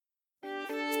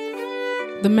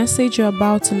The message you're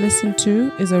about to listen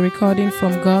to is a recording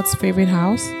from God's favorite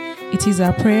house. It is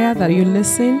our prayer that you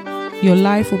listen, your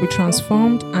life will be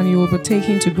transformed, and you will be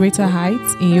taken to greater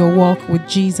heights in your walk with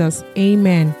Jesus.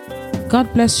 Amen.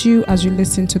 God bless you as you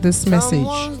listen to this message.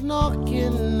 Someone's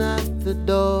knocking at the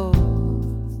door.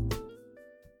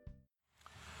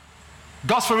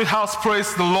 God's favorite house,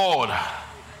 praise the Lord.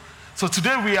 So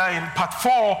today we are in part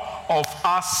 4 of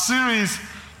our series,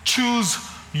 Choose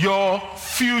Your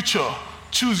Future.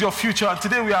 Choose Your Future. And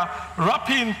today we are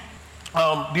wrapping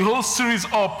the whole series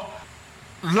up,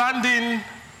 landing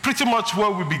pretty much where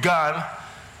we began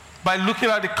by looking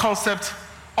at the concept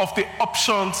of the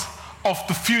options of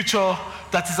the future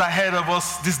that is ahead of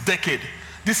us this decade.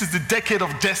 This is the decade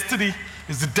of destiny.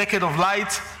 It's the decade of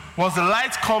light. Once the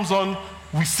light comes on,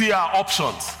 we see our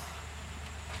options.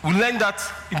 We learned that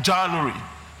in January.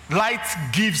 Light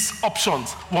gives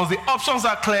options. Once the options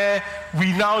are clear,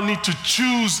 we now need to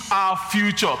choose our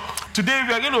future. Today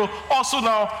we are going to also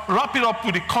now wrap it up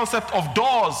with the concept of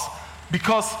doors,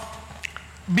 because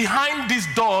behind these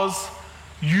doors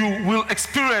you will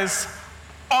experience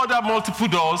other multiple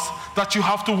doors that you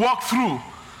have to walk through.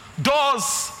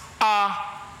 Doors are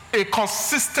a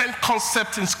consistent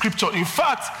concept in Scripture. In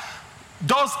fact,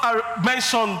 doors are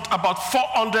mentioned about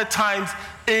 400 times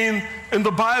in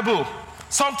the Bible.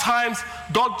 Sometimes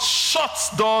God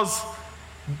shuts doors,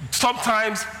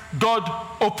 sometimes God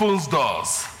opens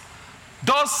doors.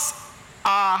 Doors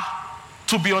are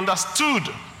to be understood.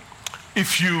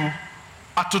 If you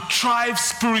are to thrive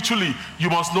spiritually, you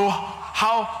must know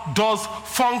how doors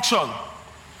function.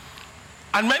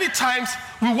 And many times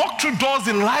we walk through doors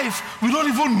in life, we don't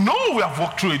even know we have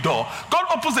walked through a door. God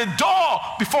opens a door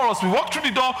before us. We walk through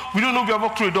the door, we don't know we have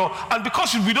walked through a door. And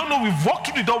because we don't know we've walked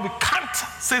through the door, we can't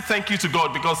say thank you to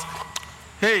God because,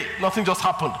 hey, nothing just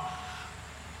happened.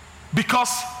 Because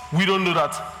we don't know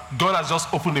that God has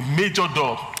just opened a major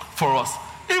door for us.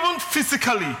 Even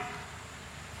physically,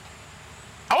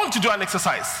 I want to do an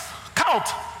exercise. Count.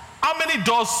 How many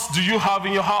doors do you have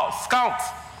in your house? Count.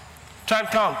 Try and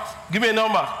count. Give me a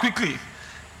number, quickly.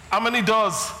 How many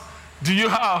doors do you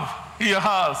have in your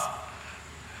house?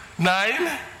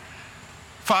 9?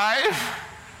 5?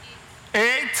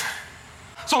 8?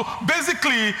 So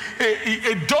basically,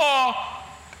 a door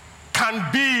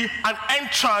can be an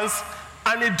entrance,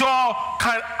 and a door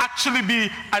can actually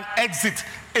be an exit.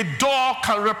 A door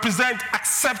can represent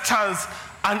acceptance,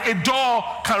 and a door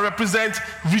can represent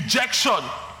rejection.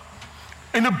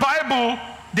 In the Bible,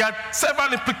 there are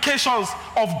several implications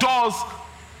of doors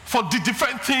for the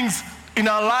different things in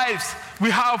our lives. We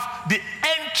have the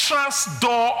entrance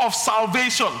door of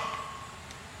salvation.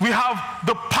 We have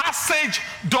the passage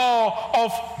door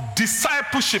of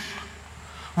discipleship.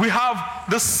 We have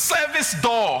the service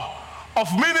door of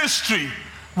ministry.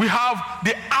 We have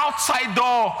the outside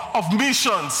door of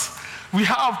missions. We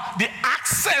have the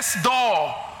access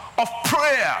door of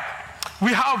prayer.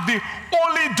 We have the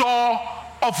holy door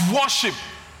of worship.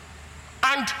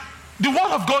 And the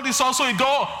word of God is also a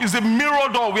door, is a mirror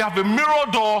door. We have a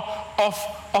mirror door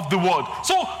of the word.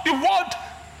 So the word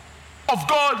of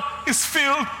God is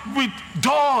filled with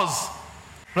doors.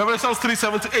 Revelation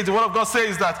 3:7-8, the word of God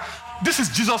says that this is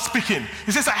Jesus speaking.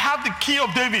 He says, I have the key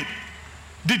of David.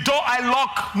 The door I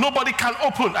lock, nobody can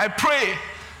open. I pray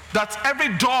that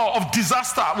every door of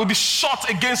disaster will be shut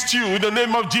against you in the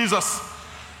name of Jesus.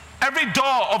 Every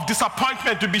door of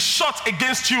disappointment will be shut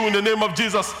against you in the name of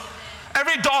Jesus.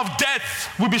 Every door of death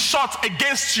will be shut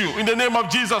against you in the name of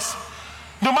Jesus.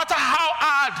 No matter how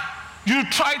hard you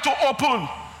try to open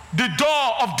the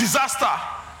door of disaster,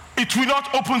 it will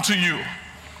not open to you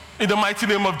in the mighty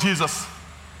name of Jesus.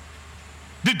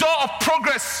 The door of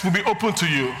progress will be open to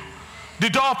you. The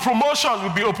door of promotion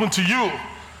will be open to you.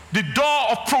 The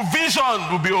door of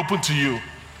provision will be open to you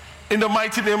in the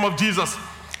mighty name of Jesus.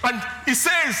 And he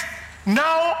says,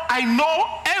 now I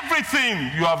know everything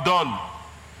you have done.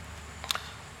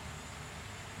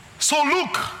 So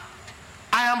look,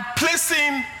 I am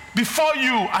placing before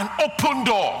you an open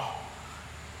door.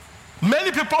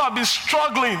 Many people have been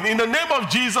struggling. In the name of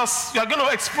Jesus, you are going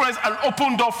to experience an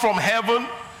open door from heaven,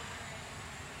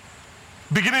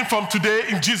 beginning from today,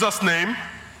 in Jesus' name.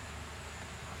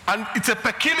 And it's a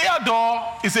peculiar door.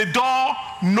 It's a door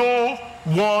no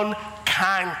one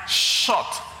can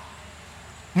shut.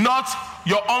 Not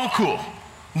your uncle,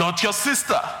 not your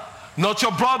sister, not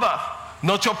your brother,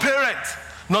 not your parent,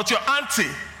 not your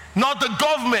auntie, not the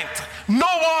government. No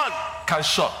one can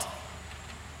shut.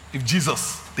 If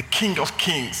Jesus, the King of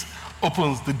Kings,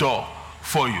 opens the door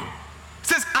for you. He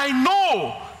says, I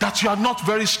know that you are not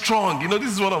very strong. You know,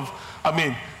 this is one of,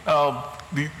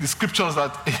 the scriptures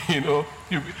that,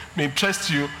 may interest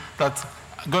you, that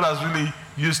God has really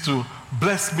used to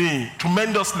bless me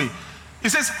tremendously. He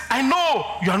says, I know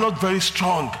you are not very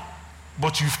strong,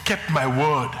 but you've kept my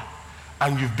word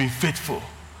and you've been faithful.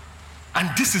 And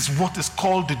this is what is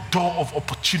called the door of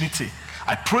opportunity.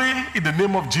 I pray in the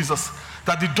name of Jesus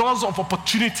that the doors of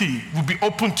opportunity will be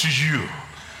open to you.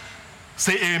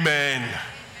 Say amen.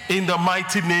 In the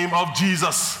mighty name of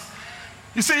Jesus.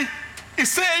 You see,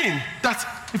 it's saying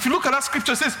that if you look at that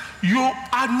scripture, it says, you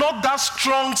are not that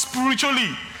strong spiritually,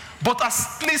 but at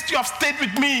least you have stayed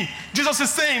with me. Jesus is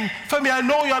saying, Femi, I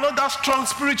know you are not that strong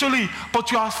spiritually,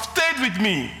 but you have stayed with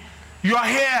me. You are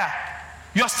here.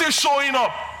 You are still showing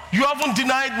up. You haven't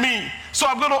denied me. So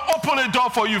I'm going to open a door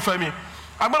for you, Femi.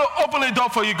 I'm going to open a door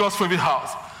for you, God's favorite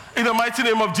house. In the mighty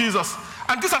name of Jesus.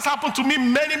 And this has happened to me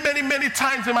many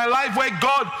times in my life, where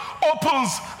God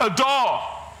opens a door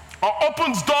or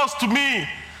opens doors to me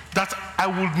that I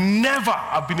would never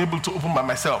have been able to open by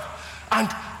myself. And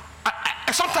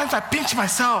sometimes I pinch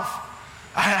myself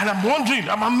and I'm wondering,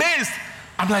 I'm amazed.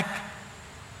 I'm like,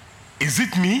 is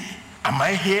it me? Am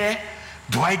I here?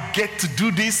 Do I get to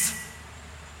do this?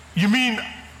 You mean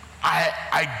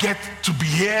I get to be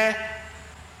here?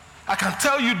 I can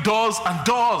tell you doors and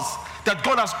doors that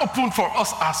God has opened for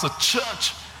us as a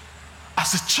church.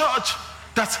 As a church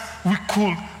that we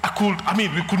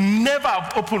could never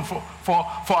have opened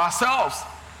for ourselves.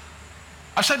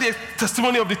 I shared the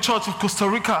testimony of the church in Costa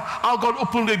Rica, how God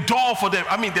opened a door for them.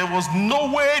 I mean, there was no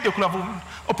way they could have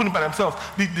opened it by themselves.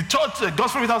 The church, the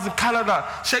God's Favorite House in Canada,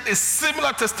 shared a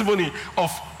similar testimony of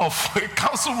a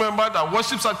council member that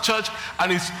worships at church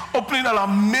and is opening an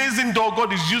amazing door.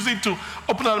 God is using to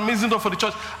open an amazing door for the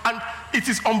church. And it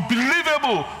is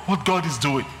unbelievable what God is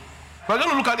doing. We're going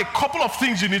to look at a couple of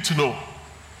things you need to know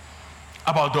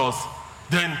about doors.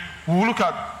 Then we'll look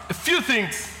at a few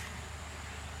things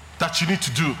that you need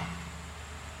to do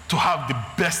to have the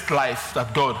best life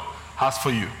that God has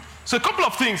for you. So a couple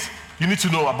of things you need to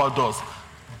know about doors.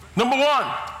 Number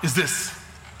one is this.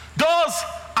 Doors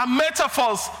are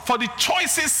metaphors for the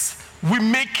choices we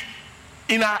make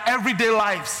in our everyday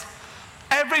lives.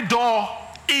 Every door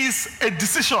is a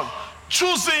decision.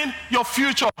 Choosing your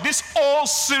future. This whole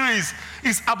series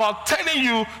is about telling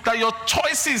you that your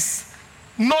choices,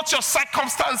 not your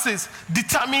circumstances,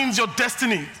 determines your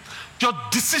destiny. Your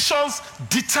decisions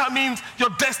determine your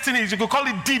destinies. You could call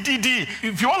it DDD.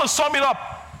 If you want to sum it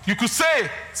up, you could say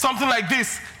something like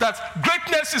this, that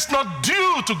greatness is not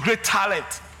due to great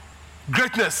talent.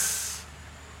 Greatness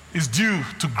is due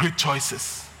to great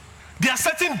choices. There are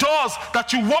certain doors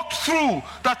that you walk through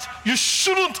that you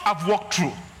shouldn't have walked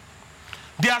through.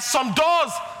 There are some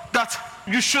doors that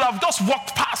you should have just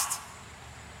walked past.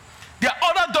 There are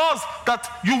other doors that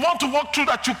you want to walk through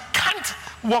that you can't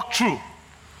walk through.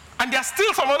 And there are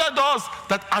still some other doors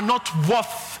that are not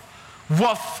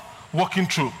worth walking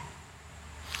through.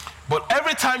 But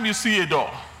every time you see a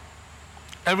door,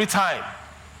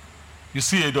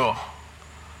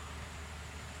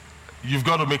 you've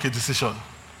got to make a decision.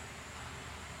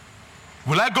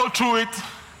 Will I go through it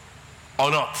or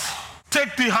not?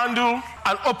 Take the handle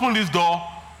and open this door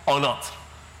or not?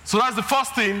 So that's the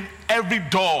first thing. Every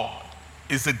door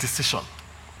is a decision.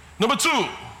 Number two,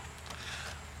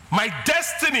 my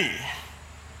destiny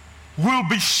will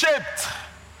be shaped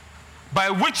by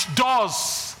which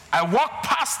doors I walk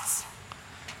past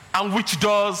and which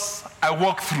doors I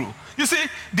walk through. You see,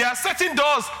 there are certain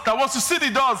doors that once you see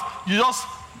the doors,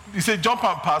 you say jump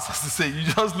and pass, as they say. You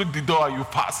just look the door and you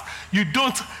pass. You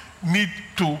don't need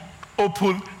to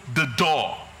open the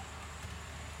door.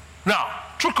 Now,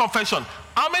 true confession,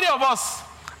 how many of us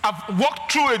have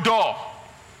walked through a door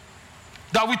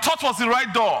that we thought was the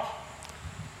right door,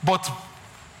 but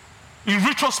in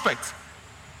retrospect,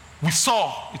 we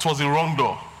saw it was the wrong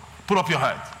door? Put up your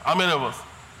hands. How many of us?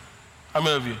 How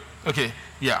many of you? Okay,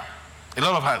 yeah, a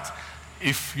lot of hands.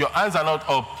 If your hands are not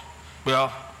up,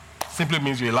 well, simply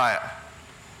means you're a liar,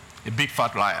 a big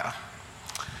fat liar.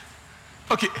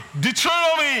 Okay,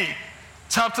 Deuteronomy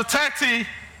chapter 30,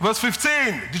 verse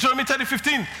 15. Deuteronomy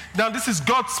 30:15. Now this is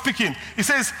God speaking. He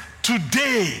says,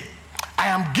 today I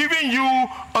am giving you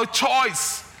a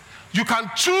choice. You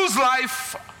can choose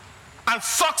life and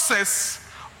success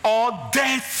or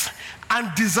death and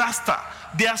disaster.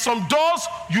 There are some doors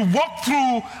you walk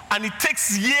through and it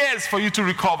takes years for you to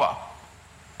recover.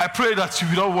 I pray that you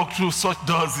will not walk through such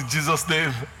doors in Jesus'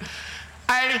 name.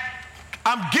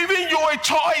 I'm giving you a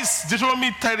choice,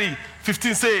 Deuteronomy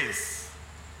 30:15 says.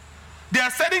 There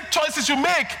are certain choices you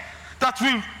make that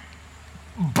will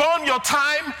burn your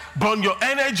time, burn your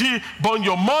energy, burn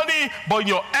your money, burn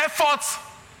your efforts,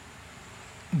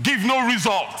 give no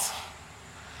result.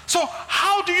 So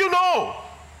how do you know?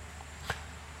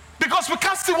 Because Because we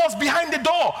can't see what's behind the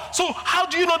door. So how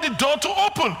do you know the door to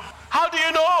open? How do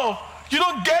you know? You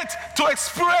don't get to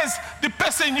experience the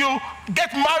person you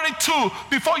get married to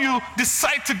before you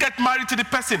decide to get married to the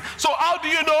person. So how do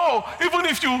you know? Even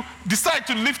if you decide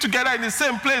to live together in the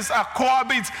same place or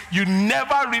cohabit, you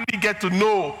never really get to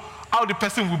know how the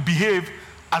person will behave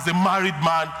as a married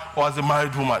man or as a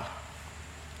married woman.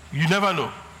 You never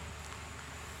know.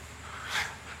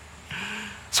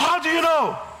 So how do you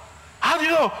know? How do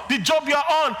you know the job you're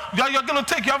on, you're going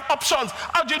to take, you have options.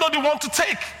 How do you know the one to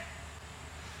take?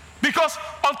 Because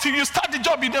until you start the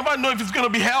job, you never know if it's going to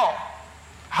be hell.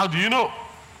 How do you know?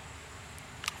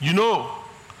 You know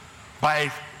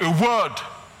by a word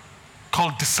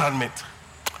called discernment.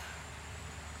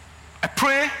 I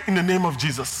pray in the name of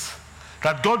Jesus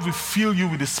that God will fill you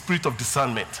with the spirit of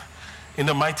discernment in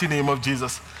the mighty name of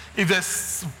Jesus. If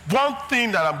there's one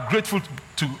thing that I'm grateful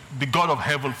to the God of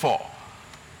heaven for,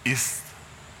 is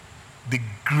the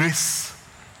grace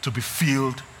to be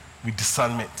filled with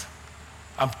discernment.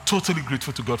 I'm totally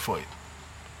grateful to God for it.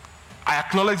 I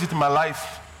acknowledge it in my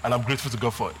life, and I'm grateful to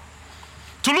God for it.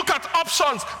 To look at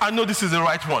options, I know this is the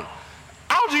right one.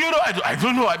 How do you know? I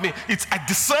don't know. I mean, I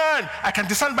discern. I can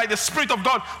discern by the Spirit of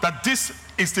God that this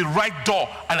is the right door,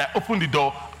 and I open the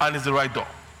door, and it's the right door.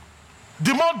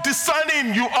 The more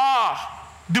discerning you are,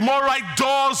 the more right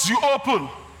doors you open.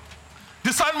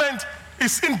 Discernment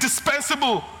is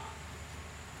indispensable.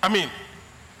 I mean,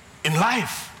 in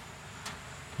life,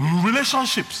 in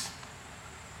relationships.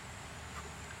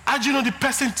 How do you know the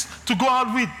person to go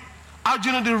out with? How do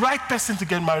you know the right person to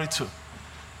get married to?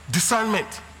 Discernment.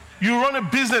 You run a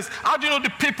business. How do you know the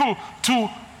people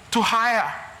to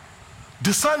hire?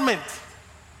 Discernment.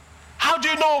 How do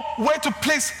you know where to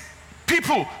place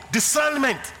people?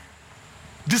 Discernment.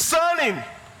 Discerning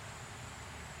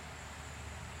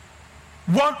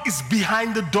what is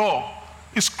behind the door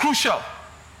is crucial.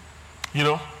 You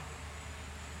know,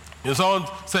 someone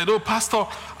said, "Oh, Pastor,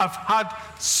 I've had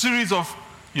series of,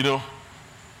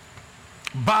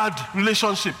 bad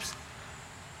relationships.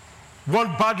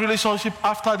 One bad relationship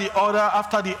after the other,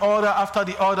 after the other, after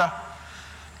the other."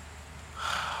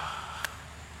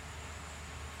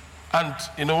 And,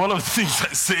 one of the things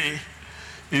I say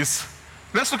is,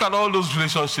 let's look at all those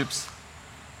relationships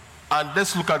and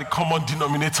let's look at the common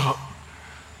denominator.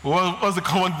 What's the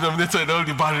common denominator in all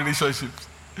the bad relationships?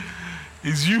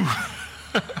 It's you.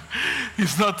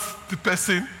 It's not the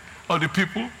person or the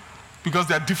people, because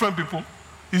they are different people.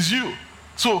 It's you.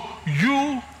 So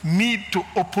you need to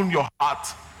open your heart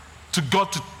to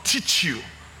God to teach you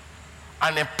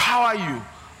and empower you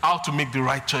how to make the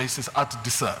right choices, how to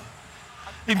discern.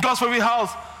 In God's Favorite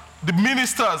House, the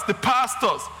ministers, the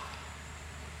pastors,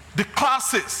 the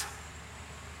classes,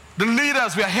 the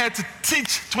leaders, we are here to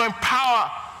teach, to empower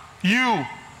you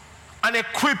and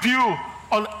equip you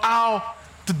on how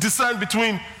to discern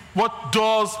between what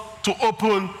doors to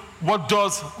open, what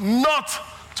doors not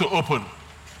to open.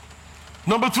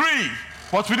 Number 3,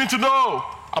 what we need to know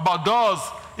about doors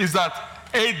is that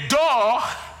a door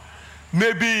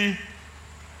may be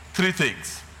 3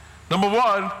 things. Number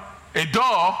 1, a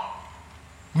door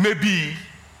may be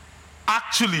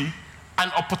actually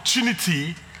an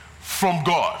opportunity from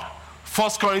God.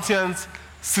 1 Corinthians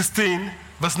 16,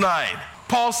 verse 9.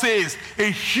 Paul says, a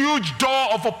huge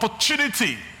door of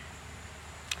opportunity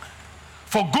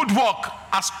for good work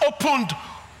has opened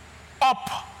up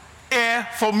here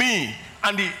for me.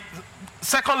 And the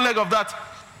second leg of that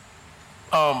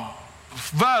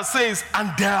verse says,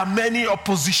 and there are many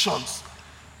oppositions.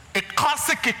 A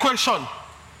classic equation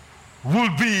will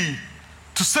be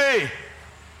to say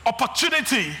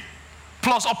opportunity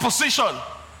plus opposition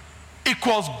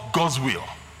equals God's will.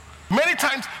 Many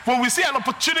times when we see an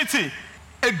opportunity,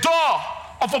 a door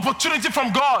of opportunity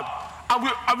from God,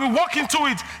 and we walk into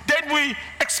it, then we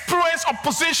experience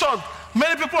opposition.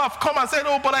 Many people have come and said,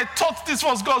 "Oh, but I thought this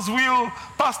was God's will.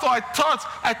 Pastor, I thought."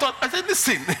 I said,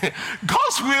 listen,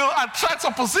 God's will attracts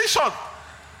opposition.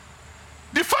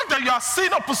 The fact that you are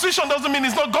seeing opposition doesn't mean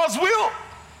it's not God's will.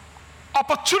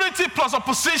 Opportunity plus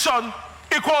opposition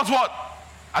equals what?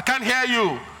 I can't hear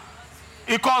you.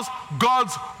 Equals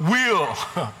God's will.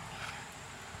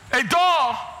 A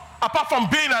door, apart from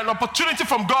being an opportunity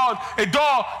from God, a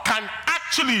door can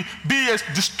actually be a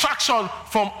distraction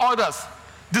from others.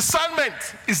 Discernment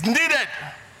is needed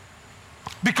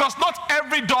because not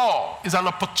every door is an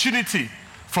opportunity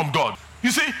from God.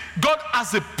 You see, God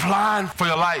has a plan for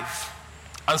your life,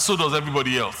 and so does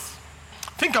everybody else.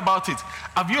 Think about it.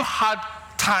 Have you had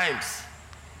times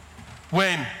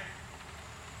when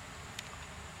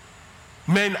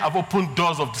men have opened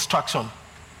doors of distraction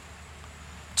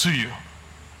to you?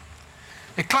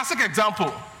 A classic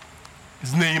example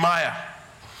is Nehemiah.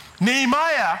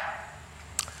 Nehemiah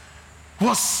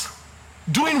was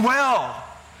doing well,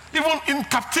 even in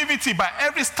captivity by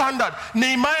every standard.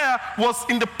 Nehemiah was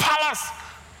in the palace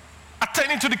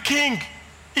attending to the king.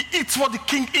 He eats what the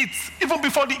king eats. Even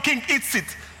before the king eats it,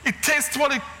 he tastes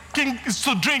what the king is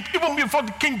to drink. Even before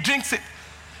the king drinks it,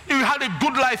 he had a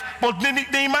good life. But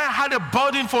Nehemiah had a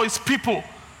burden for his people.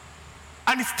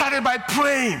 And he started by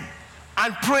praying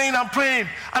and praying and praying.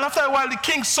 And after a while, the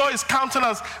king saw his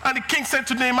countenance, and the king said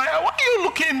to Nehemiah, "Why are you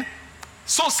looking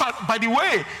so sad?" By the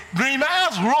way,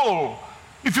 Nehemiah's role,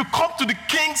 if you come to the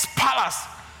king's palace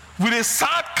with a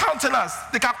sad countenance,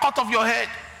 they can cut off your head.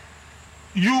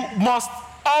 You must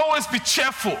always be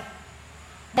cheerful.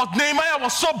 But Nehemiah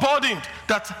was so burdened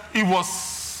that he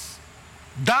was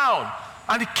down.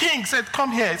 And the king said,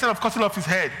 "Come here," instead of cutting off his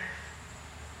head.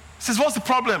 He says, "What's the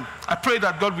problem?" "I pray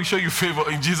that God will show you favor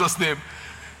in Jesus' name."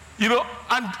 You know,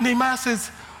 and Nehemiah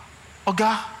says,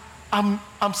 "Oga,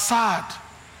 I'm sad.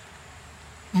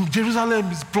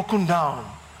 Jerusalem is broken down.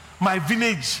 My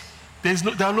village,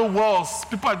 there are no walls.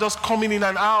 People are just coming in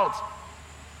and out."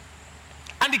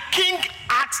 And the king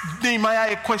asked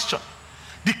Nehemiah a question.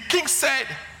 The king said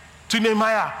to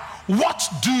Nehemiah, "What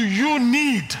do you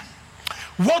need?"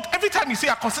 Every time you see,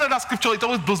 I consider that scripture, it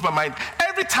always blows my mind.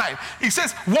 Every time it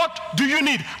says, "What do you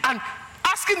need?" And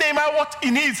asking Nehemiah what he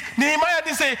needs, Nehemiah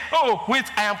didn't say, "Oh, wait,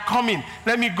 I am coming.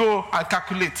 Let me go and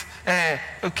calculate.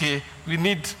 Okay, we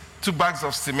need 2 bags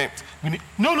of cement."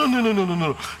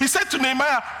 No. He said to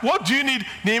Nehemiah, "What do you need?"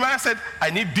 Nehemiah said, "I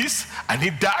need this, I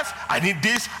need that, I need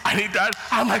this, I need that."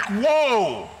 I'm like,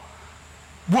 whoa.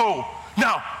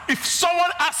 Now, if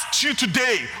someone asks you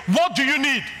today, "What do you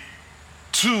need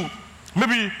to,"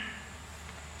 maybe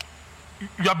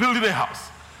you are building a house.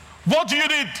 "What do you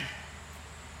need?"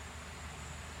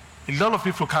 A lot of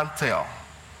people can't tell.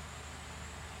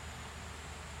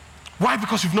 Why?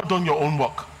 Because you've not done your own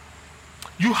work.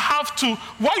 You have to,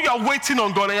 while you are waiting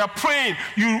on God and you are praying,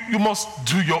 you must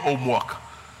do your own work.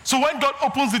 So when God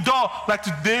opens the door, like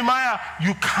to Nehemiah,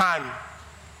 you can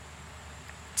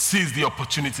seize the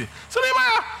opportunity. So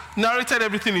Nehemiah narrated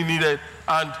everything he needed,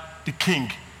 and the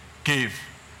king gave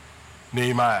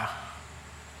Nehemiah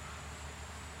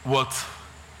what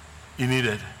he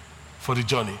needed for the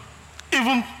journey,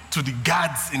 even to the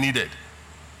guards he needed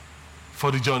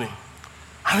for the journey.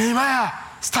 And Nehemiah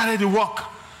started the work.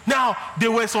 Now,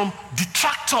 there were some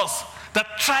detractors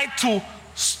that tried to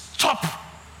stop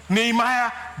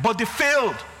Nehemiah, but they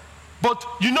failed. But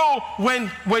you know,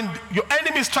 when your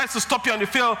enemies try to stop you and they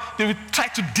fail, they will try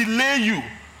to delay you.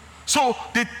 So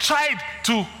they tried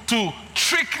to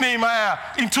trick Nehemiah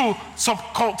into some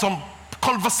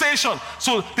conversation.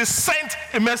 So they sent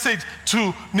a message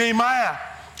to Nehemiah.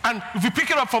 And if we pick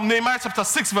it up from Nehemiah chapter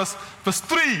 6, verse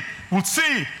 3, we'll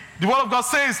see the word of God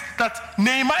says that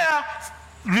Nehemiah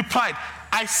replied,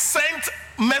 "I sent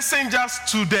messengers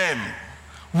to them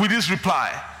with this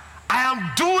reply: I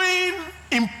am doing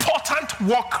important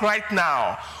work right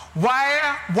now.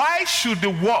 Why should the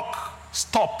work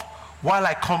stop while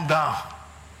I come down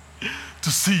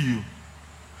to see you?"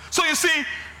 So you see,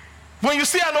 when you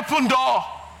see an open door,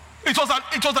 it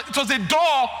was a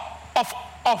door of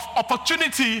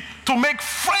opportunity to make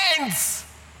friends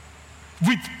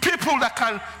with people that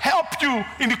can help you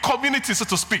in the community, so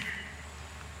to speak.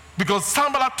 Because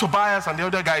Sanballat, Tobias, and the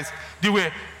other guys, they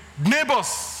were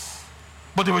neighbors,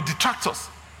 but they were detractors.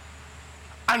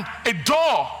 And a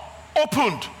door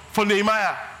opened for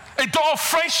Nehemiah. A door of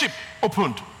friendship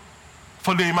opened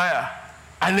for Nehemiah.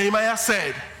 And Nehemiah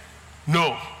said,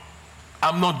 "No,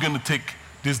 I'm not going to take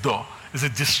this door. It's a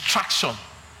distraction.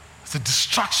 It's a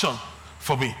distraction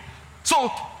for me."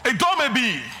 So a door may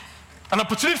be an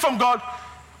opportunity from God,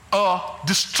 a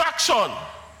distraction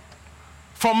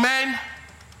from men,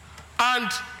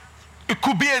 and it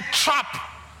could be a trap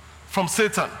from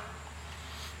Satan.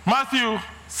 Matthew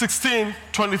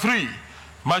 16:23.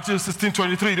 Matthew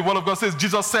 16:23, the word of God says,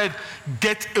 Jesus said,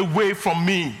 "Get away from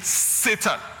me,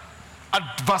 Satan,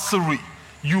 adversary.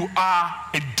 You are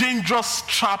a dangerous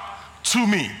trap to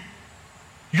me.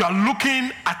 You are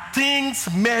looking at things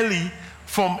merely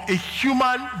from a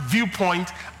human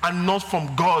viewpoint and not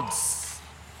from God's."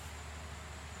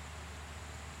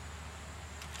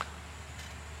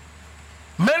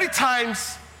 Many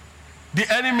times, the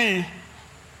enemy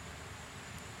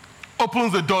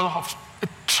opens the door of a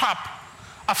trap.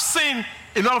 I've seen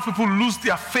a lot of people lose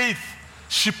their faith,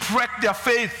 shipwreck their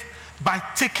faith by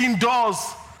taking doors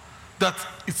that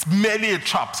it's merely a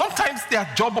trap. Sometimes there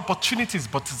are job opportunities,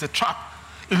 but it's a trap.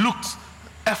 It looks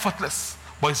effortless,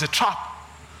 but it's a trap.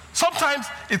 Sometimes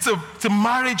it's a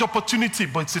marriage opportunity,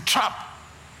 but it's a trap.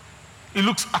 It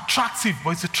looks attractive,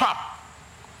 but it's a trap.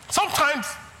 Sometimes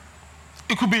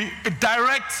it could be a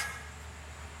direct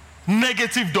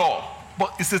negative door,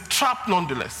 but it's a trap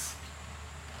nonetheless.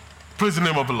 Praise the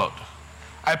name of the Lord.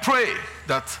 I pray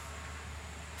that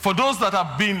for those that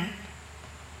have been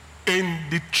in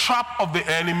the trap of the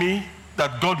enemy,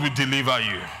 that God will deliver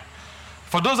you.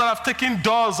 For those that have taken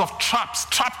doors of traps,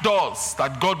 trap doors,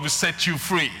 that God will set you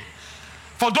free.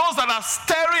 For those that are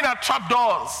staring at trap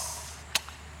doors,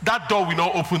 that door will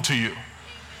not open to you.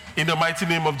 In the mighty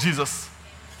name of Jesus.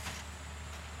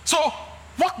 So,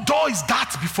 what door is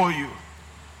that before you?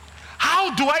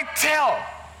 How do I tell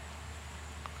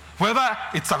whether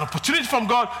it's an opportunity from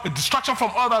God, a distraction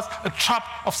from others, a trap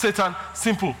of Satan?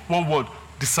 Simple, one word: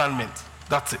 discernment.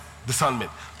 That's it,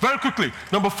 discernment. Very quickly,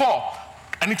 number 4,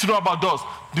 I need to know about doors.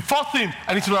 The fourth thing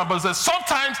I need to know about is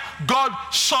sometimes God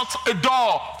shuts a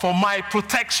door for my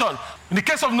protection. In the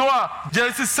case of Noah,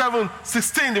 Genesis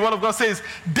 7:16, the word of God says,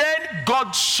 then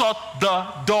God shut the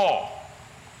door.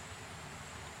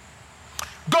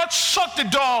 God shut the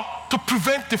door to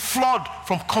prevent the flood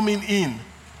from coming in.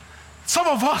 Some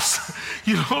of us,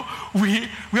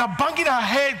 we are banging our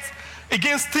heads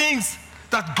against things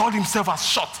that God himself has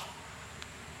shut.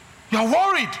 You're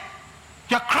worried.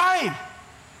 You're crying.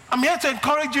 I'm here to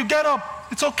encourage you. Get up.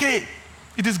 It's okay.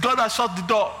 It is God that shut the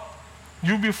door.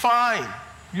 You'll be fine.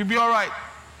 You'll be all right.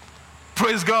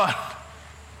 Praise God.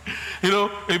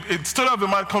 A story of a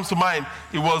man comes to mind.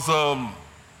 It was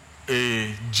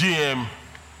a GM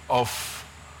of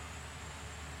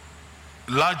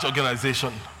large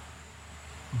organization.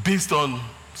 Based on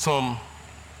some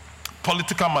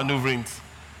political maneuverings,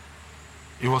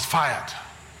 he was fired.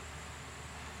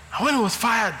 And when he was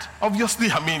fired, obviously,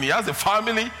 he has a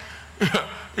family.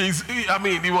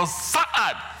 He was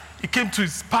sad. He came to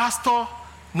his pastor,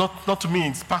 not to me,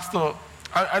 his pastor,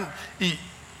 and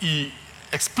he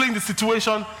explained the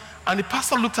situation. And the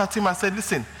pastor looked at him and said,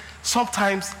 listen,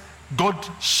 sometimes God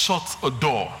shuts a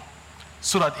door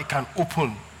so that it can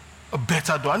open a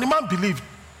better door. And the man believed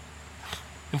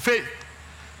in faith,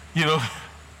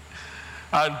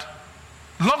 And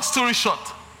long story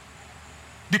short,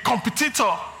 the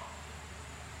competitor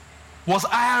was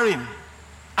hiring,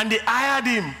 and they hired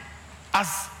him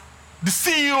as the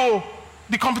CEO.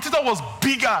 The competitor was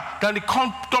bigger than the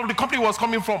company was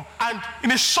coming from. And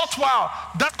in a short while,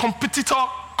 that competitor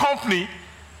company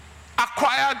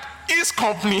acquired his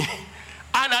company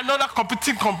and another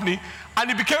competing company, and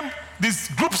it became this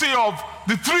group CEO of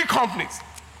the 3 companies.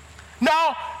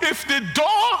 Now, if the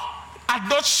door had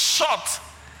not shut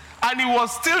and it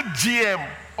was still GM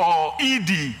or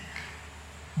ED,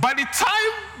 by the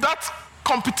time that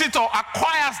competitor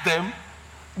acquires them,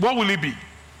 what will it be?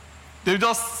 They'll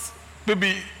just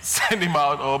maybe send him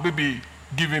out or maybe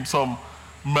give him some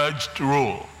merged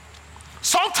role.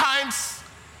 Sometimes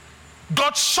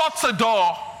God shuts a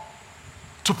door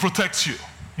to protect you.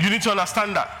 You need to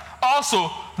understand that.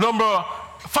 Also, number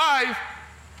 5,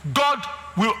 God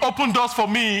will open doors for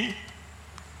me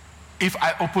if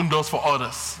I open doors for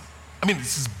others.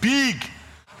 This is big.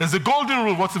 There's a golden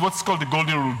rule. What's called the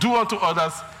golden rule? Do unto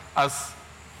others as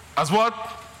what?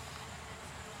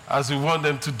 As we want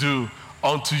them to do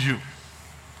unto you.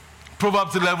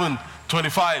 Proverbs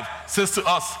 11:25 says to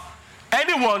us,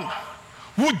 anyone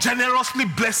who generously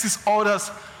blesses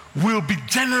others will be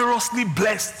generously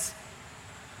blessed.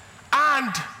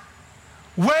 And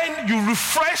when you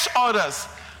refresh others,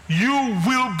 you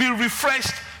will be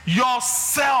refreshed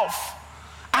yourself.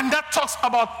 And that talks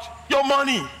about your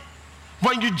money.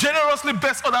 When you generously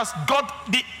bless others, God,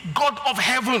 the God of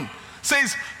heaven,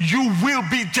 says you will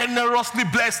be generously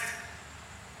blessed.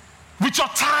 With your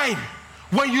time,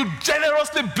 when you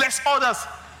generously bless others,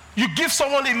 you give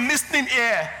someone a listening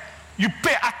ear, you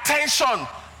pay attention.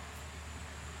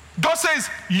 God says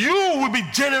you will be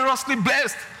generously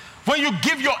blessed. When you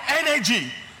give your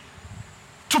energy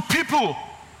to people,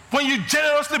 when you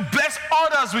generously bless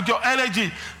others with your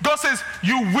energy, God says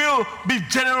you will be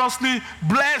generously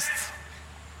blessed.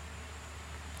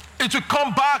 It will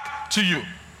come back to you.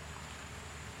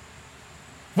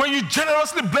 When you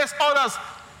generously bless others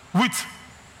with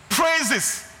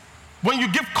praises, when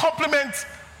you give compliments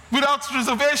without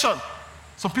reservation.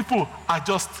 Some people are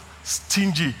just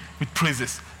stingy with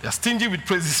praises. They're stingy with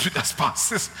praises with their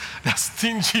spouses. They're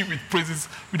stingy with praises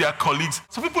with their colleagues.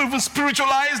 Some people even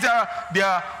spiritualize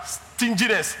their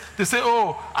stinginess. They say,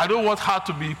 oh, I don't want her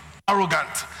to be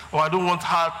arrogant, or I don't want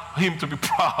him to be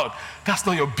proud. That's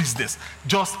not your business.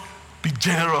 Just be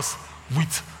generous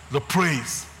with the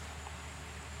praise.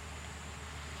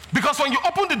 Because when you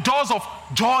open the doors of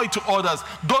joy to others,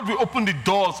 God will open the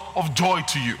doors of joy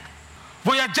to you.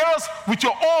 When you're generous with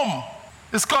your home,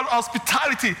 It's called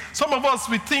hospitality. Some of us,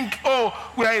 we think, oh,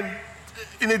 we are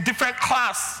in a different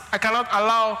class. I cannot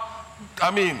allow,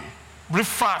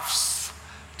 riffraffs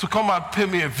to come and pay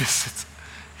me a visit.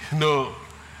 No,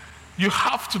 you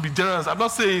have to be generous. I'm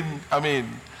not saying,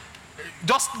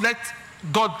 just let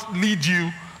God lead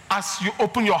you as you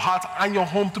open your heart and your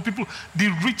home to people. The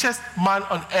richest man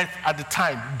on earth at the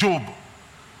time, Job,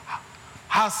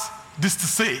 has this to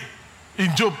say.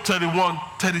 In Job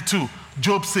 31:32,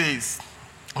 Job says,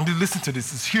 and listen to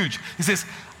this, it's huge. He says,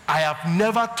 I have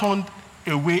never turned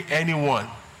away anyone,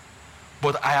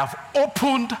 but I have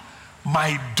opened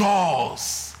my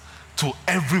doors to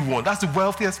everyone. That's the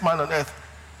wealthiest man on earth.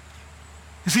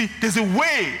 You see, there's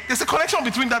a connection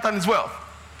between that and his wealth.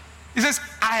 He says,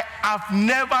 I have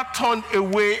never turned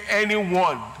away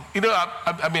anyone.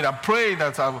 I'm praying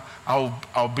that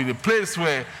I'll be in a place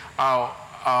where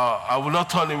I will not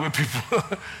turn away people.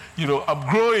 I'm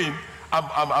growing.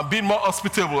 I'm being more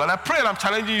hospitable. And I pray and I'm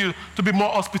challenging you to be more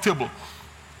hospitable.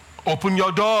 Open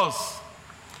your doors.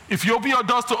 If you open your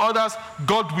doors to others,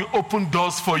 God will open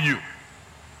doors for you.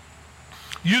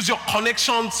 Use your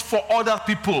connections for other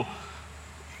people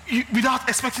without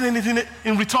expecting anything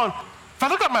in return. If I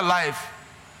look at my life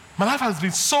has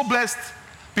been so blessed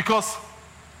because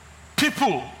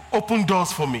people open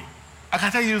doors for me. I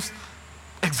can tell you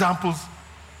examples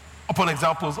upon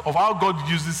examples of how God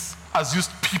has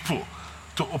used people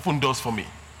to open doors for me.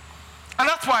 And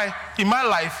that's why in my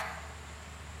life,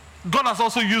 God has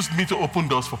also used me to open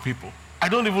doors for people. I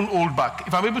don't even hold back.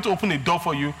 If I'm able to open a door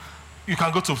for you, you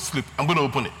can go to sleep. I'm going to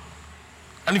open it.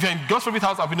 And if you're in God's favorite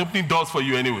house, I've been opening doors for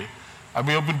you anyway. I've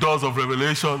been opening doors of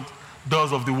revelation,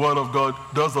 doors of the word of God,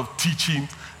 doors of teaching,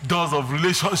 doors of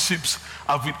relationships.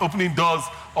 I've been opening doors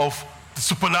of the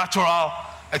supernatural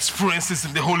experiences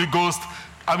in the Holy Ghost.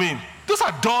 Those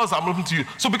are doors I'm opening to you.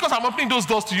 So because I'm opening those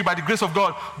doors to you by the grace of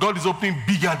God, God is opening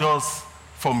bigger doors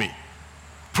for me.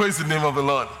 Praise the name of the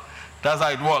Lord. That's how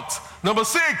it works. Number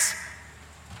 6,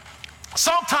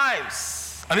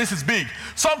 sometimes, and this is big,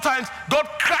 sometimes God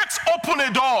cracks open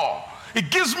a door.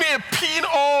 It gives me a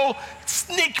pinhole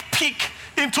sneak peek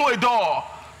into a door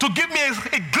to give me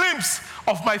a glimpse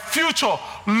of my future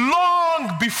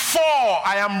long before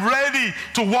I am ready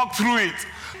to walk through it.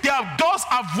 There are doors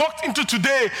I've walked into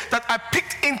today that I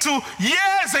picked into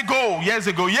years ago.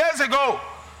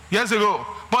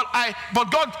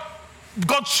 But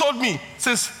God showed me,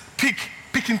 says,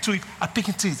 pick into it. I pick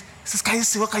into it. He says, can you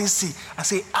see? What can you see? I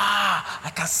say,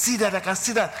 I can see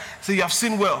that. So you have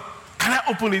seen well. Can I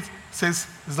open it? He says,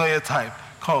 it's not yet time.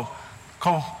 Come.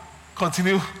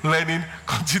 Continue learning,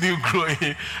 continue growing,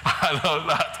 and all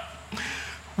that.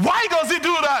 Why does he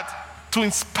do that? To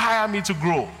inspire me to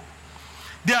grow.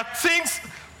 There are things,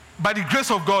 by the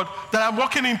grace of God, that I'm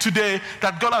walking in today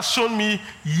that God has shown me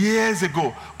years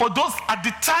ago. But those, at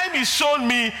the time he showed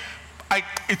me,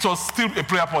 it was still a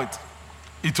prayer point.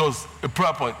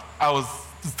 I was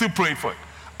still praying for it.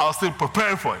 I was still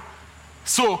preparing for it.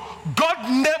 So God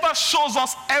never shows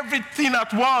us everything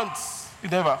at once. He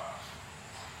never.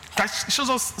 He shows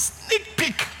us a sneak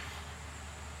peek.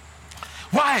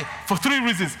 Why? For 3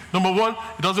 reasons. Number 1,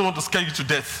 he doesn't want to scare you to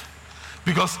death.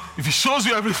 Because if he shows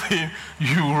you everything,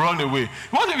 you run away.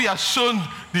 What if he has shown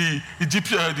the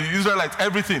Israelites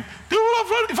everything? They would have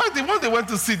run. In fact, the one they went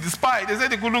to see, the spy, they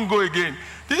said they couldn't go again.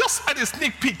 They just had a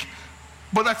sneak peek.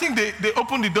 But I think they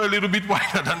opened the door a little bit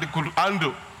wider than they could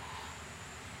handle.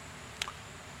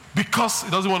 Because he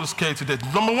doesn't want to scare you to death.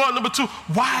 Number 1. Number 2,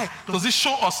 why does he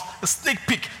show us a sneak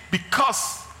peek?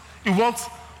 Because he wants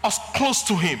us close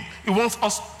to him. He wants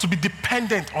us to be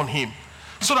dependent on him.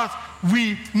 So that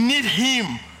we need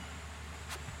him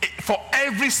for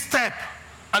every step.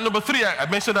 And number 3, I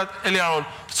mentioned that earlier on,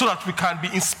 so that we can be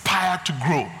inspired to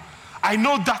grow. I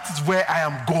know that is where I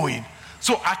am going.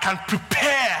 So I can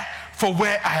prepare for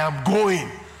where I am going.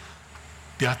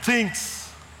 There are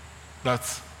things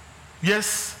that,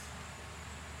 yes,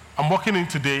 I'm walking in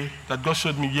today that God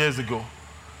showed me years ago.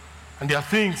 And there are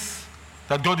things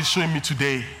that God is showing me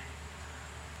today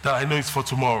that I know it's for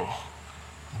tomorrow.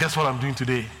 Guess what I'm doing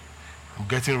today? I'm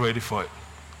getting ready for it.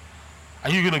 Are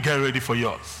you going to get ready for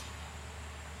yours?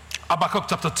 Habakkuk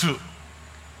chapter 2.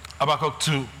 Habakkuk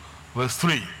 2, verse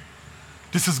 3.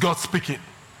 This is God speaking.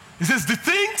 He says, the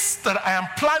things that I am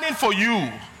planning for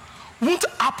you won't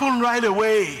happen right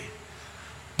away.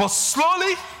 But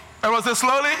slowly, everyone say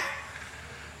slowly,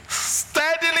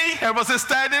 steadily, everyone say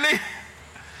steadily,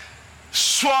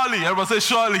 surely, everyone say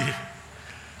surely,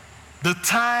 the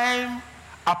time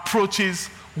approaches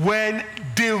when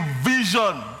the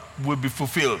vision will be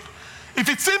fulfilled. If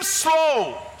it seems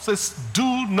slow, says,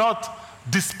 do not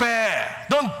despair.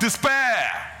 Don't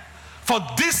despair. For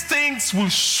these things will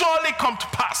surely come to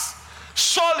pass.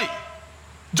 Surely.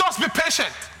 Just be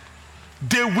patient.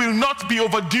 They will not be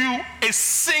overdue a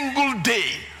single day.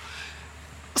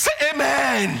 Say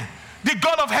amen. The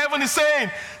God of heaven is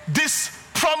saying, these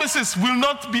promises will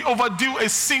not be overdue a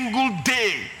single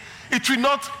day. It will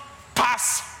not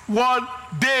pass one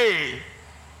day.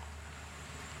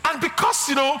 And because,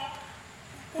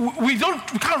 we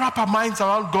can't wrap our minds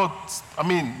around God.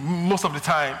 Most of the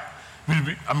time,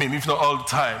 if not all the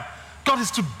time, God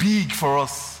is too big for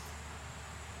us.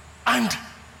 And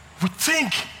we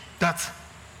think that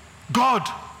God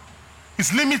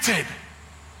is limited.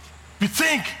 We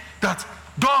think that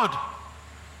God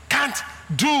can't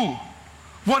do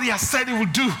what he has said he will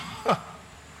do.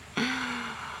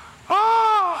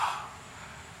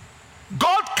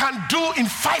 God can do in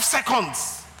 5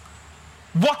 seconds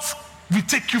what will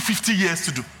take you 50 years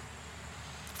to do.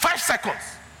 5 seconds.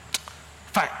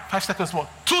 5 seconds more.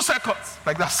 2 seconds.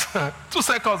 Like that. 2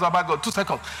 seconds, Baba God. 2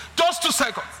 seconds. Just 2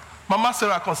 seconds. Mama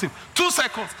Sarah conceived. 2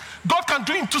 seconds. God can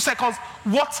do in 2 seconds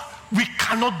what we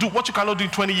cannot do, what you cannot do in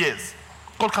 20 years.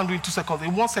 God can do in 2 seconds.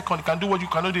 In 1 second, he can do what you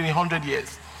cannot do in 100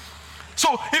 years.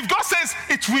 So if God says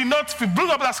it will not, if we bring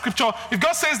up that scripture, if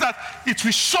God says that it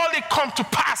will surely come to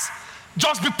pass,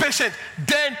 just be patient.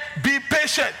 Then be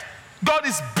patient. God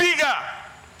is bigger.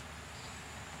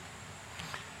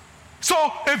 So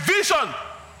a vision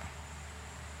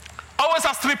always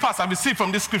has 3 parts, and we see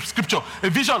from this scripture. A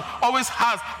vision always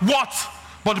has what?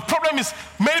 But the problem is,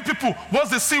 many people, once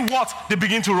they see what, they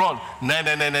begin to run. No.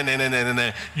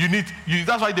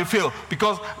 That's why they fail.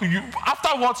 Because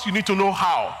afterwards, you need to know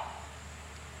how.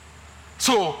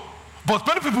 So, but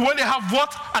many people, when they have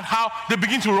what and how, they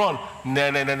begin to run. No.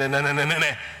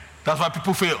 That's why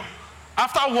people fail.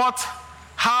 After what,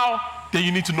 how, then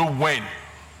you need to know when.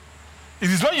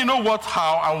 It is when you know what,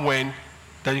 how, and when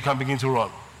that you can begin to run.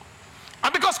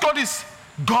 And because God is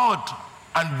God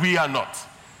and we are not,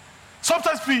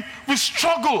 sometimes we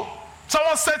struggle.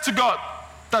 Someone said to God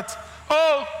that,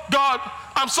 oh, God,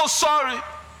 I'm so sorry.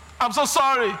 I'm so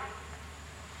sorry.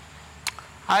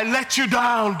 I let you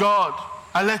down, God.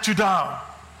 I let you down.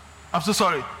 I'm so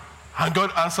sorry. And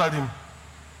God answered him.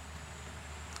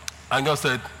 And God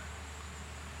said,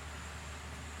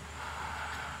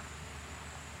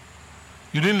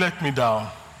 you didn't let me down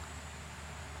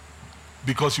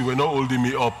because you were not holding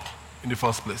me up in the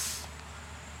first place.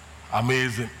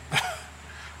 Amazing.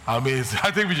 Amazing.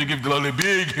 I think we should give the Lord a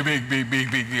big. You were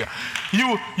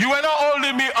not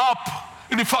holding me up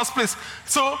in the first place.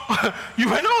 So you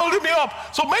were not holding me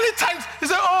up. So many times he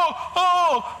said,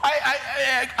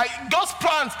 I God's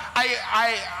plans,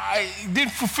 I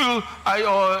didn't fulfill,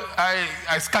 I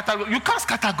scattered. You can't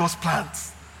scatter God's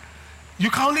plans. You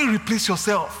can only replace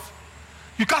yourself.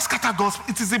 You can't scatter God's.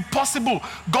 It is impossible.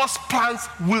 God's plans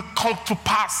will come to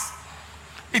pass.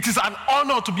 It is an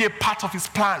honor to be a part of his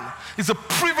plan. It's a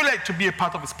privilege to be a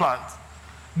part of his plans.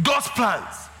 God's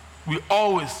plans will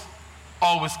always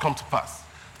come to pass.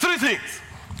 3 things,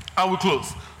 and we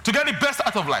close. To get the best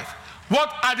out of life,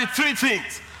 what are the 3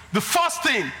 things? The first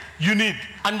thing you need,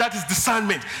 and that is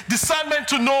discernment. Discernment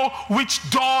to know which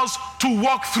doors to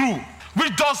walk through,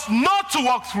 which doors not to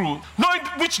walk through. Knowing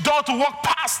which door to walk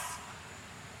past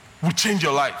will change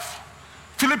your life.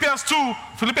 Philippians 1,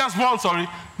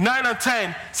 9 and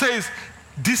 10 says,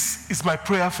 this is my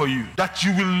prayer for you, that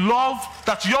you will love,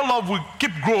 that your love will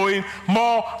keep growing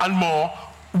more and more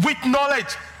with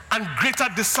knowledge and greater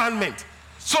discernment,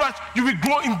 so that you will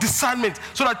grow in discernment,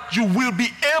 so that you will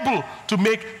be able to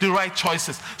make the right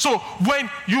choices. So when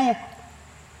you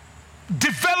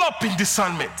develop in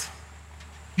discernment,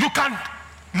 you can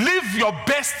live your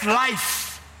best life.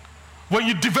 When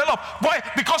you develop, why?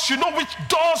 Because you know which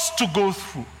doors to go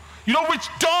through. You know which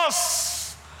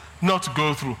doors not to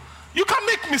go through. You can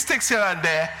make mistakes here and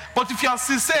there, but if you are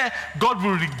sincere, God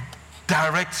will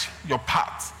redirect your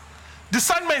path.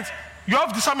 Discernment, you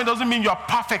have discernment doesn't mean you are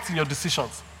perfect in your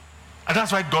decisions. And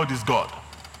that's why God is God,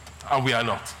 and we are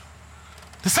not.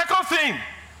 The second thing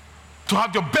to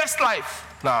have your best life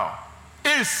now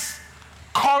is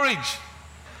courage.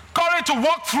 Courage to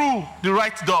walk through the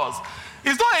right doors.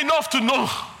 It's not enough to know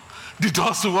the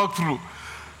doors to walk through.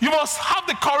 You must have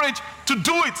the courage to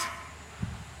do it.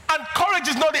 And courage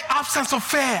is not the absence of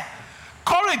fear.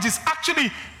 Courage is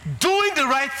actually doing the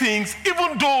right things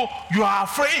even though you are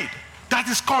afraid. That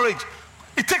is courage.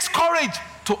 It takes courage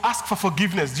to ask for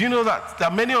forgiveness. Do you know that? There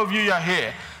are many of you are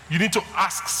here. You need to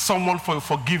ask someone for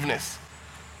forgiveness.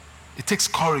 It takes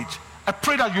courage. I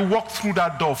pray that you walk through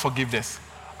that door of forgiveness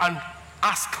and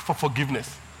ask for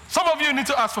forgiveness. Some of you need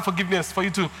to ask for forgiveness for you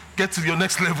to get to your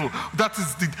next level. That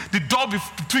is the door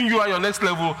between you and your next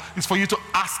level is for you to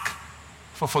ask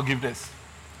for forgiveness.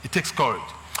 It takes courage.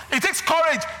 It takes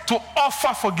courage to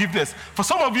offer forgiveness. For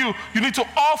some of you, you need to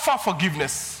offer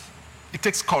forgiveness. It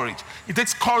takes courage. It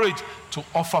takes courage to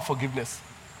offer forgiveness.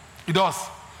 It does.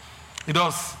 It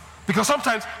does. Because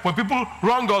sometimes when people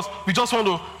wrong us, we just want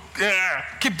to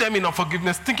keep them in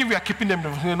unforgiveness, thinking we are keeping them,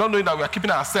 not knowing that we are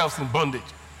keeping ourselves in bondage.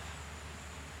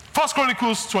 1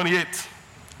 Chronicles 28,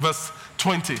 verse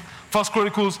 20. 1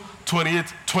 Chronicles 28,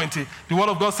 20. The word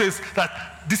of God says that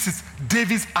this is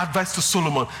David's advice to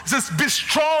Solomon. It says, be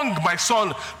strong, my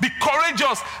son, be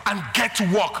courageous and get to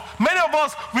work. Many of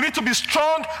us, we need to be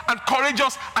strong and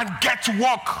courageous and get to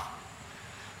work.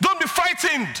 Don't be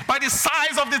frightened by the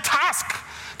size of the task.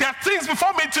 There are things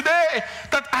before me today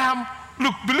that I am,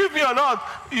 look, believe me or not,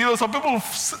 some people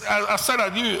have said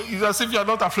that it's as if you are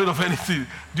not afraid of anything.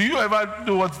 Do you ever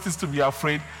know what it is to be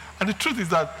afraid? And the truth is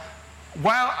that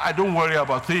while I don't worry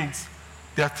about things,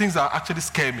 there are things that actually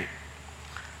scare me.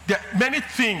 There are many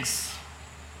things,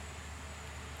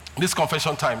 this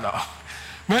confession time now,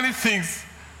 many things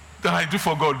that I do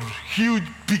for God, huge,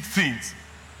 big things.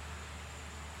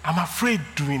 I'm afraid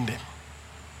doing them,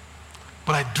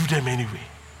 but I do them anyway.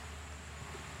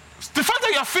 The fact that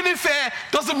you are feeling fair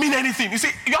doesn't mean anything. You see,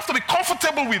 you have to be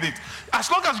comfortable with it. As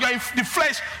long as you are in the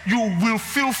flesh, you will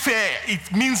feel fair.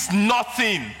 It means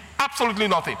nothing, absolutely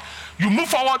nothing. You move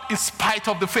forward in spite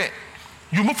of the fear.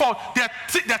 You move forward. There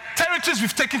are territories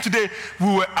we've taken today.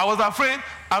 I was afraid.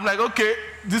 I'm like, okay,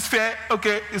 this fair,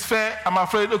 okay, it's fair. I'm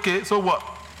afraid, okay, so what?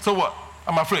 So what?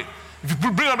 I'm afraid. If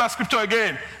you bring up that scripture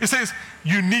again, it says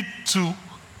you need to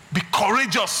be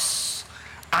courageous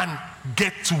and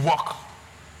get to work.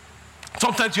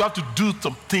 Sometimes you have to do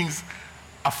some things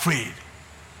afraid.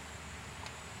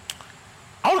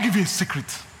 I want to give you a secret,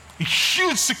 a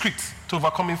huge secret to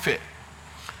overcoming fear.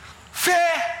 Fear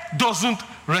doesn't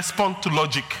respond to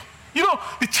logic.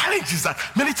 The challenge is that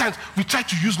many times we try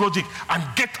to use logic and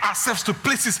get ourselves to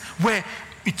places where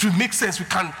it will make sense. We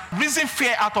can reason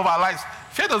fear out of our lives.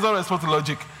 Fear does not respond to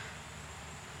logic.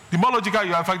 The more logical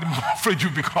you are, in fact, the more afraid you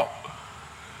become.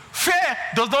 Fear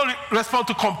does not respond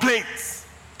to complaints.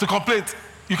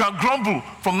 You can grumble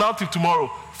from now till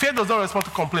tomorrow. Fear does not respond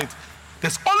to complaints.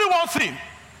 There's only one thing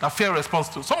that fear responds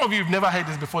to. Some of you have never heard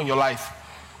this before in your life.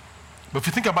 But if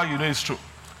you think about it, you know it's true.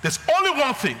 There's only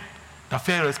one thing that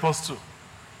fear responds to,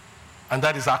 and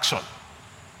that is action.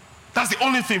 That's the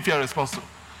only thing fear responds to,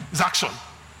 is action.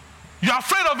 You're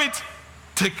afraid of it,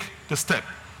 take the step.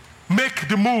 Make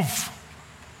the move.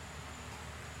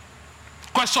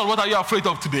 Question, what are you afraid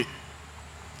of today?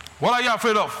 What are you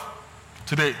afraid of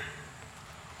today?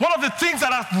 One of the things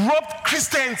that has robbed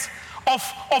Christians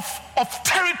of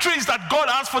territories that God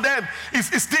has for them is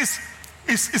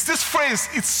this phrase.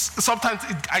 It's sometimes,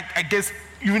 I guess,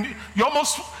 you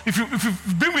almost, if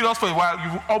you've been with us for a while,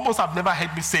 you almost have never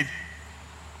heard me say it.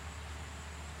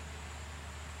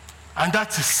 And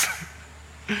that is,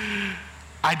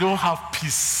 I don't have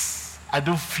peace. I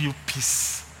don't feel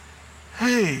peace.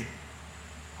 Hey,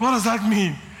 what does that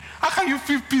mean? How can you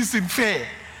feel peace in fear?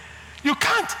 You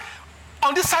can't.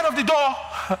 On this side of the door,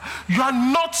 you are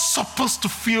not supposed to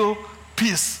feel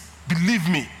peace. Believe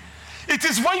me. It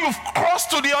is when you've crossed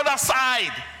to the other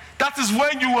side, that is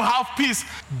when you will have peace.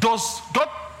 Does God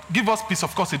give us peace?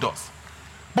 Of course He does.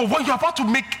 But when you're about to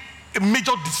make a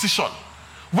major decision,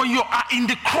 when you are in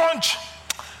the crunch,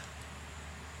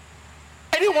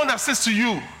 anyone that says to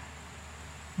you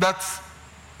that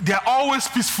they are always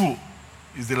peaceful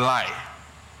is a lie.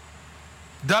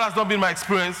 That has not been my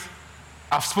experience.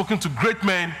 I've spoken to great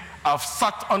men. I've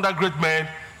sat under great men.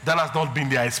 That has not been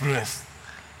their experience.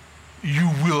 You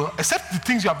will, except the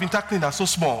things you have been tackling are so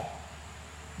small,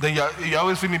 then you're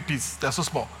always feeling peace. They're so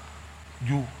small.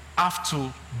 You have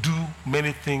to do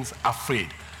many things afraid.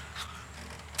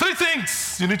 3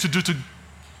 things you need to do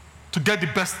to get the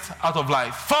best out of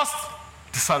life. First,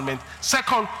 discernment.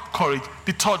 Second, courage.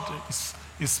 The third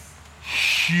is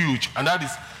huge, and that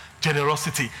is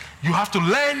generosity. You have to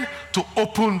learn to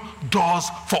open doors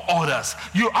for others.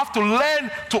 You have to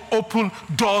learn to open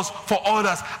doors for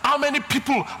others. How many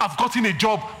people have gotten a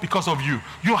job because of you?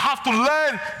 You have to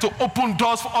learn to open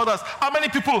doors for others. How many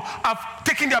people have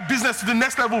taken their business to the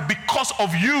next level because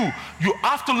of you? You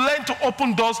have to learn to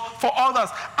open doors for others.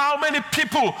 How many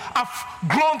people have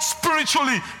grown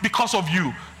spiritually because of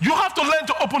you? You have to learn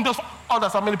to open doors for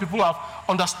others. How many people have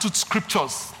understood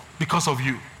scriptures because of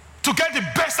you? To get the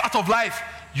best out of life,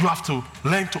 you have to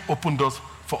learn to open doors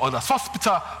for others. 1 Peter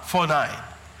 4:9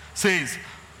 says,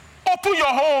 open your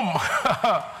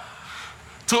home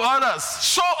to others.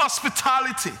 Show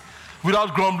hospitality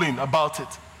without grumbling about it.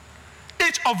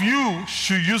 Each of you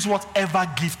should use whatever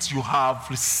gift you have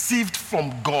received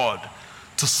from God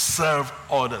to serve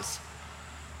others.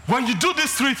 When you do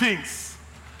these three things,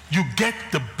 you get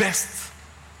the best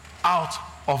out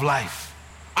of life.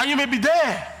 And you may be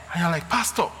there, and you're like,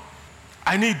 Pastor,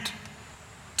 I need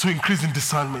to increase in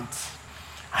discernment.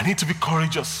 I need to be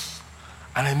courageous,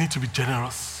 and I need to be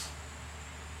generous.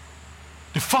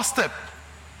 The first step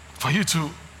for you to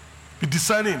be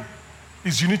discerning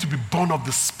is you need to be born of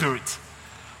the Spirit.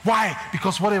 Why?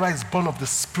 Because whatever is born of the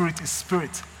Spirit is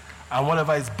spirit, and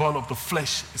whatever is born of the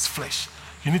flesh is flesh.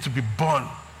 You need to be born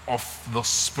of the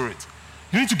Spirit.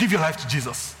 You need to give your life to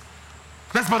Jesus.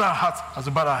 Let's bow our hearts as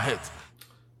we bow our heads.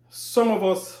 Some of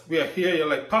us, we are here, you're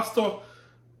like, Pastor,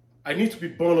 I need to be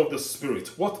born of the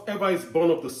Spirit. Whatever is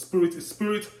born of the Spirit is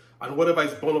spirit, and whatever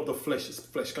is born of the flesh is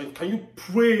flesh. Can you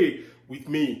pray with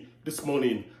me this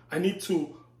morning? I need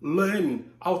to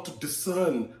learn how to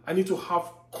discern. I need to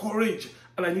have courage,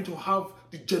 and I need to have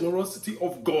the generosity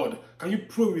of God. Can you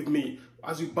pray with me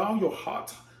as you bow your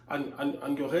heart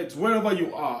and your heads, wherever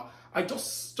you are? I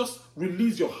just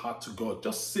release your heart to God.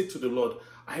 Just say to the Lord,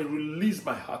 I release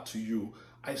my heart to you.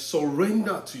 I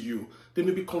surrender to you. There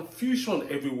may be confusion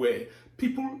everywhere.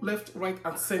 People left, right,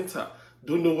 and center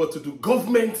don't know what to do.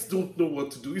 Governments don't know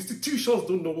what to do. Institutions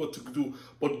don't know what to do.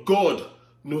 But God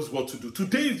knows what to do.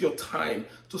 Today is your time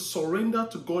to surrender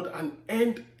to God and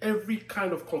end every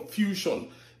kind of confusion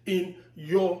in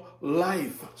your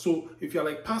life. So if you're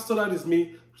like, Pastor, that is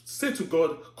me, say to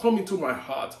God, come into my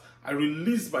heart. I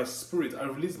release my spirit, I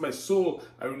release my soul,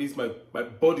 I release my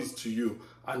bodies to you,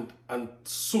 and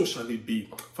so shall it be.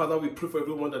 Father, we pray for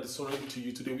everyone that is surrendering to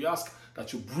you today. We ask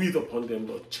that you breathe upon them,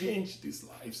 Lord. Change these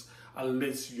lives, and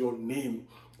let your name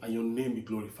be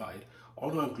glorified.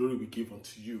 Honor and glory we give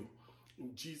unto you.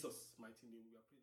 In Jesus'